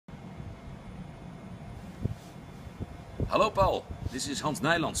Hello Paul, this is Hans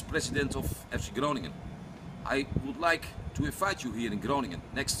Nijlands, president of FC Groningen. I would like to invite you here in Groningen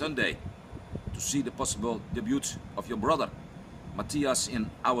next Sunday to see the possible debut of your brother, Matthias, in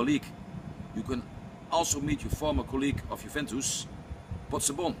our league. You can also meet your former colleague of Juventus,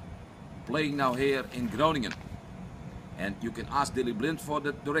 Pogba, playing now here in Groningen. And you can ask Dilly Blind for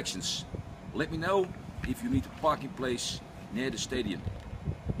the directions. Let me know if you need a parking place near the stadium.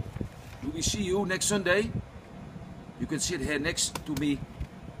 Do we see you next Sunday? You can sit here next to me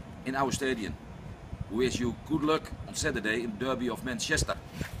in our stadium. We wish you good luck on Saturday in the Derby of Manchester.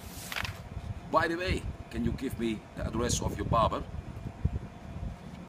 By the way, can you give me the address of your barber?